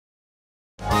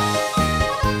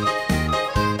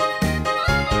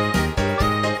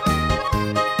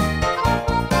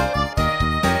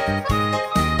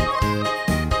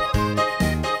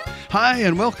Hi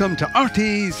and welcome to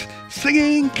Artie's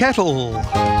Singing Kettle.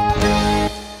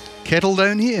 Kettle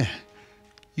down here.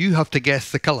 You have to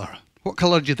guess the colour. What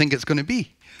colour do you think it's going to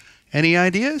be? Any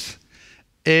ideas?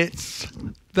 It's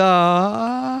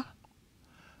the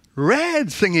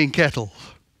red singing kettle.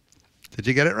 Did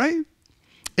you get it right?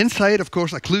 Inside, of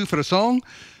course, a clue for a song,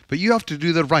 but you have to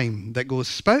do the rhyme that goes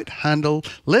spout, handle,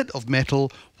 lid of metal,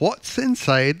 what's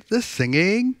inside the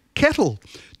singing kettle?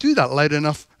 Do that loud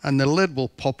enough and the lid will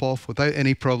pop off without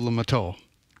any problem at all.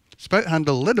 Spout,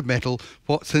 handle, lid of metal,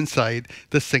 what's inside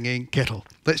the singing kettle?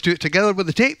 Let's do it together with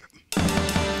the tape.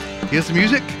 Here's the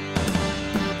music.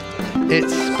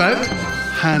 It's spout,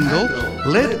 handle,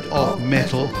 lid of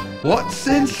metal, what's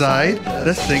inside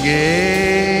the singing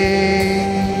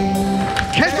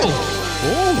kettle?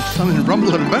 Oh, something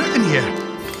rumbling about in here.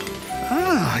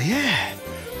 Ah, yeah.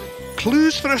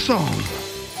 Clues for a song.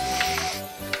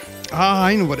 Ah,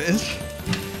 I know what it is.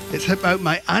 It's about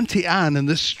my Auntie Anne and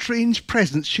the strange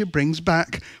presents she brings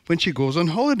back when she goes on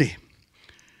holiday.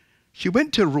 She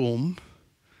went to Rome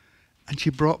and she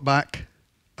brought back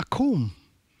a comb.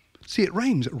 See, it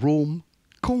rhymes. Rome,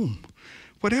 comb.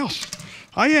 What else?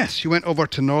 Ah, yes, she went over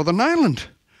to Northern Ireland.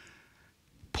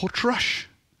 Portrush.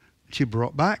 She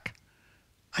brought back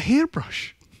a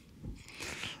hairbrush.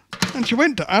 And she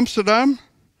went to Amsterdam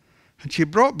and she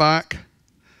brought back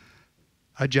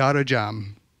a jar of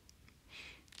jam.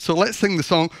 So let's sing the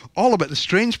song all about the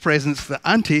strange presents that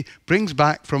Auntie brings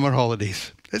back from her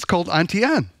holidays. It's called Auntie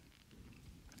Anne.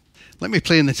 Let me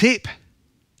play in the tape.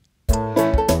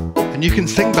 And you can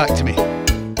sing back to me.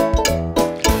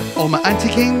 Oh, my auntie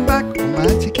came back, oh, my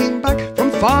auntie came back from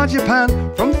far Japan,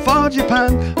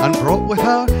 and brought with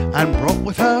her,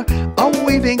 a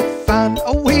waving fan,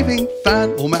 a waving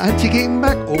fan. Oh, my auntie came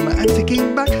back, oh, my auntie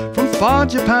came back from far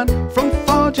Japan,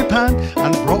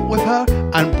 and brought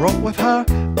with her,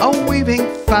 a waving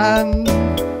fan.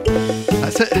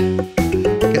 That's it.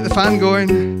 Get the fan going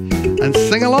and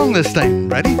sing along this time.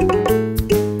 Ready?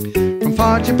 From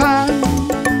far Japan,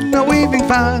 a waving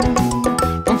fan,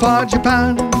 from far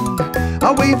Japan,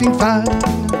 a waving fan,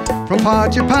 from far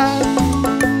Japan,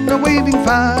 a waving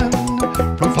fan,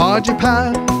 from far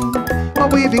Japan, a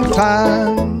waving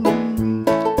fan.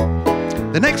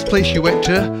 The next place she went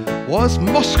to was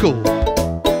Moscow.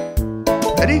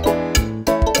 Ready?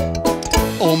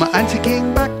 Oh, my auntie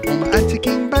came back, oh, my auntie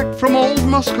came back from old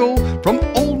Moscow,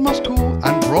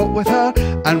 and brought with her,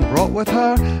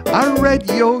 a red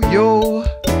yo-yo.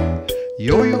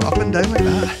 Yo-yo up and down like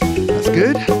that. That's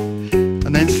good.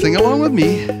 And then sing along with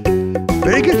me.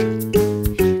 Very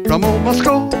good. From old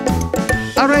Moscow,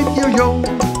 a red yo-yo.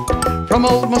 From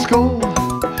old Moscow,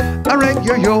 a red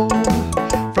yo-yo.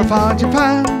 From far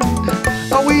Japan,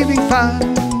 a waving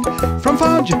fan. From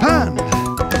far Japan,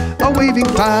 a waving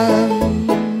fan.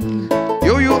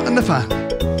 Yo-yo and the fan.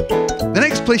 The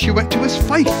next place you went to was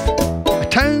Fife, a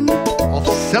town of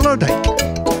Cellardike.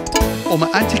 Oh, my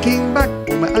auntie came back,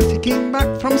 oh, my auntie came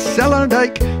back from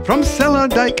Cellardike,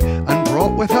 and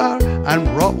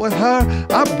brought with her,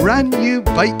 a brand new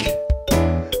bike.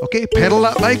 Okay, pedal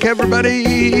that bike,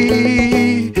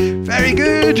 everybody. Very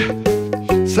good.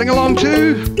 Sing along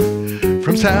too.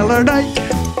 From Cellardike,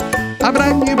 a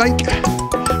brand new bike.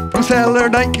 From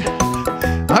Cellardike,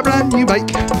 a brand new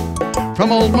bike.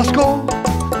 From old Moscow,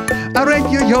 a red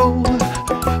yo-yo.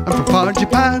 And from far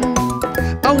Japan,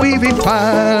 a waving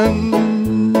fan.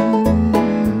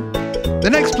 The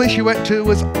next place you went to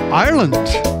was Ireland,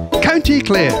 County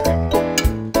Clare.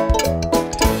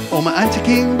 Oh, my auntie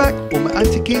came back, oh, my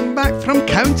auntie came back from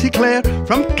County Clare,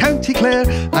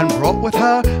 and brought with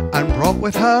her,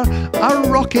 a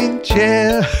rocking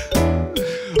chair.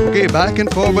 Okay, back and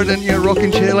forward in your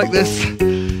rocking chair like this,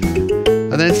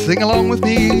 and then sing along with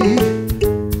me.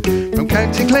 From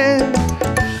County Clare,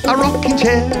 a rocking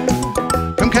chair.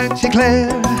 From County Clare,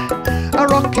 a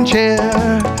rocking chair.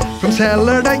 From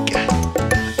Cellardike,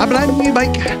 a brand new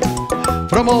bike.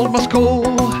 From old Moscow,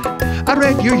 a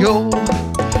red yo-yo.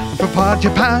 From far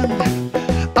Japan,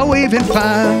 a waving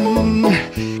fan.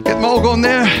 Get them all going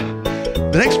there.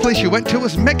 The next place you went to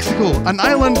was Mexico, an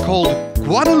island called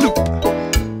Guadeloupe.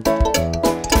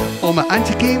 Oh, my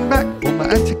auntie came back, oh, my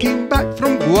auntie came back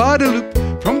from Guadeloupe,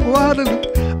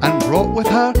 and brought with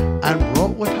her,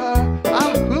 a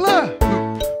hula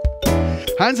hoop.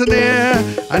 Hands in the air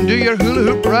and do your hula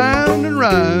hoop round and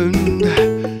round.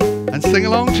 And sing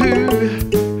along too.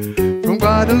 From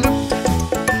Guadeloupe,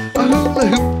 a hula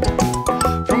hoop.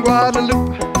 From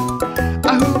Guadeloupe,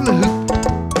 a hula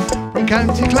hoop. From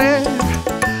County Clare,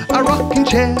 a rocking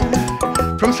chair.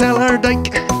 From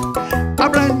Cellardike, a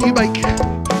brand new bike.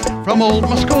 From old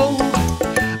Moscow,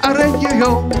 a red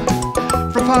yo-yo.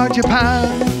 From far Japan,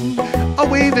 a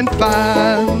waving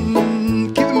fan.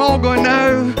 Keep them all going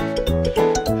now.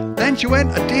 Then she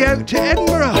went a day out to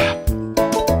Edinburgh.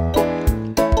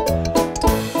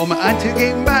 Oh, my auntie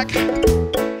came back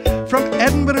from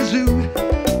Edinburgh Zoo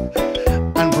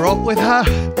and brought with her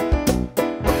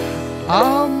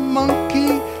a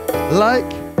monkey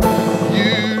like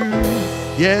you.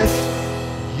 Yes,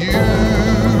 you.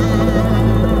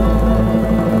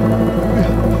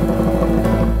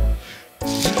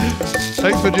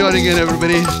 Thanks for joining in,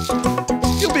 everybody.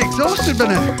 You'll be exhausted by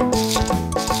now.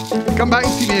 Come back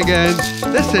and see me again.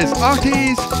 This is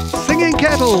Artie's Singing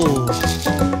Kettle.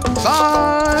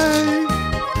 Bye.